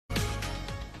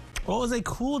Well, it was a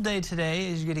cool day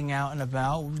today as you're getting out and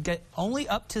about. We get only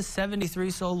up to 73,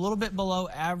 so a little bit below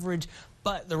average.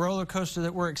 But the roller coaster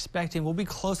that we're expecting will be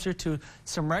closer to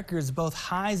some records, both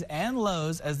highs and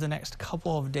lows, as the next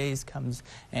couple of days comes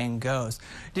and goes.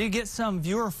 Did get some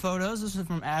viewer photos. This is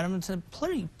from Adam. It's a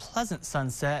pretty pleasant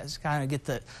sunset. Just kind of get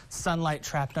the sunlight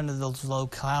trapped under those low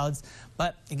clouds.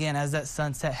 But again, as that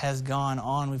sunset has gone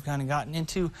on, we've kind of gotten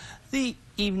into the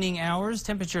evening hours.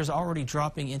 Temperatures already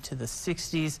dropping into the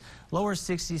 60s, lower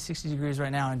 60s, 60 degrees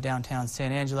right now in downtown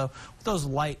San Angelo. With those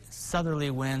light southerly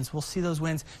winds, we'll see those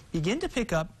winds begin to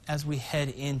pick up as we head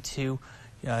into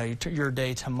your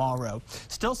day tomorrow.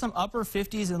 Still some upper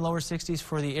 50s and lower 60s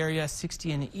for the area,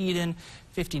 60 in Eden,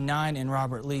 59 in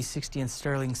Robert Lee, 60 in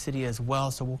Sterling City as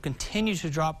well. So we'll continue to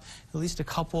drop at least a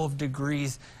couple of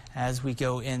degrees as we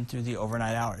go in through the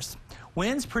overnight hours.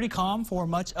 Winds pretty calm for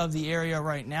much of the area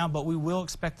right now, but we will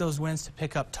expect those winds to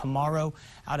pick up tomorrow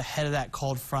out ahead of that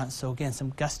cold front. So again,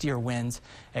 some gustier winds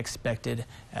expected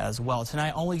as well.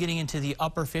 Tonight only getting into the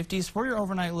upper 50s for your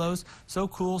overnight lows. So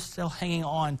cool, still hanging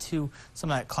on to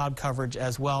some of that cloud coverage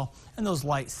as well, and those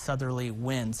light southerly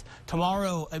winds.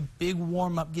 Tomorrow, a big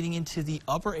warm up getting into the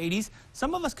upper 80s.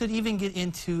 Some of us could even get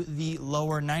into the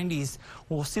lower 90s.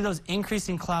 We'll see those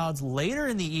increasing clouds later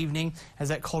in the evening as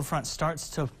that cold front starts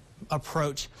to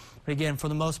approach. But again, for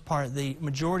the most part, the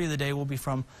majority of the day will be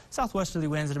from southwesterly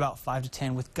winds at about 5 to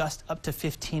 10 with gusts up to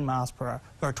 15 miles per hour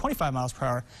or 25 miles per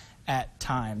hour at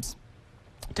times.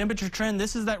 Temperature trend,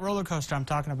 this is that roller coaster I'm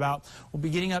talking about. We'll be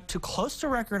getting up to close to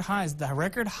record highs. The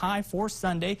record high for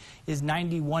Sunday is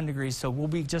 91 degrees, so we'll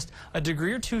be just a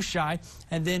degree or two shy,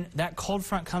 and then that cold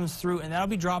front comes through, and that'll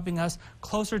be dropping us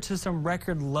closer to some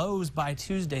record lows by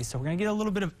Tuesday. So we're going to get a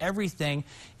little bit of everything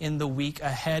in the week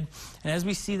ahead. And as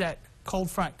we see that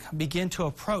cold front begin to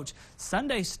approach,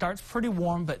 Sunday starts pretty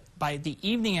warm, but by the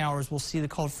evening hours we'll see the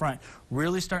cold front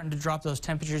really starting to drop those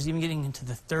temperatures, even getting into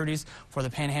the 30s for the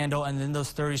Panhandle, and then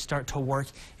those 30s start to work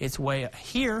its way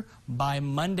here by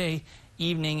Monday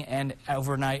evening and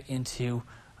overnight into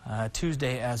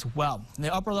Tuesday as well. In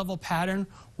the upper level pattern,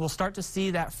 we'll start to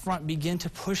see that front begin to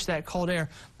push that cold air,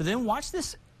 but then watch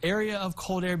this area of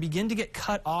cold air begin to get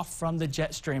cut off from the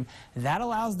jet stream. That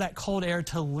allows that cold air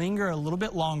to linger a little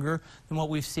bit longer than what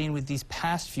we've seen with these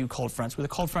past few cold fronts. Where the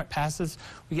cold front passes,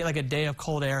 we get like a day of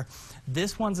cold air.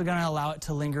 This one's going to allow it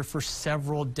to linger for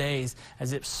several days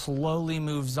as it slowly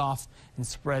moves off and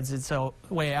spreads its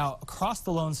way out across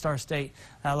the Lone Star State.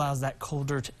 That allows that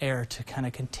colder air to kind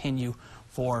of continue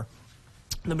for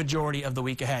the majority of the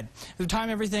week ahead. To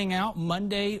time everything out,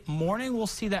 Monday morning we'll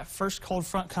see that first cold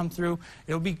front come through.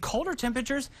 It'll be colder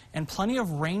temperatures and plenty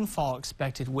of rainfall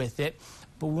expected with it,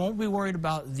 but we won't be worried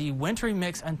about the wintry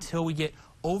mix until we get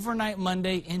overnight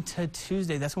Monday into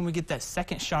Tuesday. That's when we get that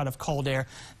second shot of cold air.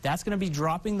 That's going to be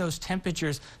dropping those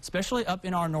temperatures, especially up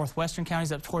in our northwestern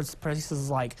counties, up towards places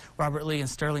like Robert Lee and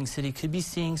Sterling City. Could be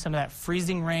seeing some of that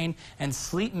freezing rain and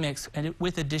sleet mix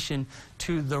with addition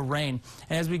to the rain.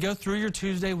 And as we go through your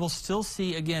Tuesday, we'll still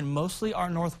see, again, mostly our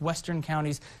northwestern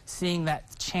counties seeing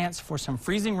that chance for some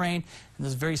freezing rain and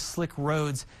those very slick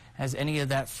roads as any of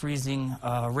that freezing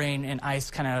rain and ice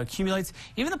kind of accumulates.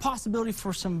 Even the possibility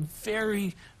for some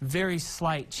very, very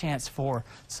slight chance for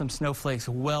some snowflakes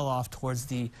well off towards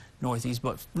the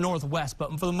northwest.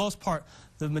 But for the most part,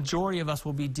 the majority of us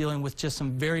will be dealing with just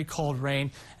some very cold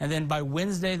rain. And then by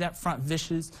Wednesday, that front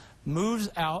moves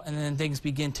out, and then things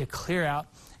begin to clear out.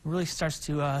 It really starts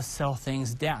to settle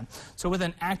things down. So with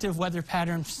an active weather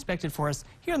pattern expected for us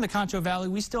here in the Concho Valley,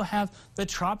 we still have the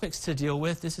tropics to deal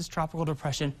with. This is Tropical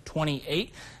Depression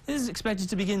 28. This is expected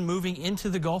to begin moving into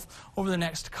the Gulf over the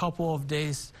next couple of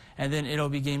days, and then it'll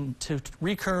begin to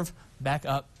recurve back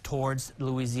up towards the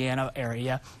Louisiana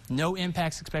area. No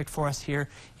impacts expected for us here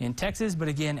in Texas, but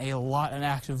again, a lot of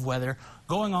active weather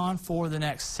going on for the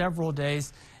next several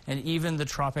days, and even the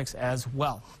tropics as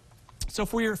well. So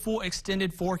for your full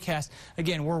extended forecast,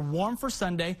 again, we're warm for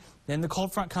Sunday. Then the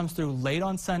cold front comes through late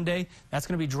on Sunday. That's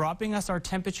going to be dropping us our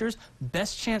temperatures.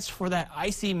 Best chance for that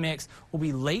icy mix will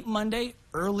be late Monday,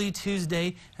 early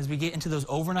Tuesday, as we get into those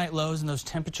overnight lows and those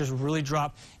temperatures really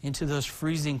drop into those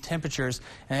freezing temperatures.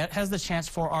 And that has the chance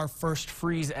for our first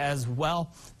freeze as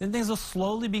well. Then things will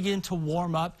slowly begin to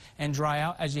warm up and dry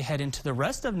out as you head into the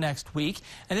rest of next week.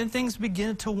 And then things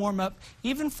begin to warm up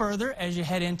even further as you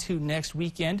head into next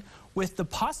weekend, with the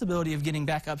possibility of getting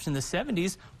back up in the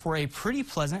 70s for a pretty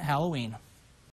pleasant Halloween.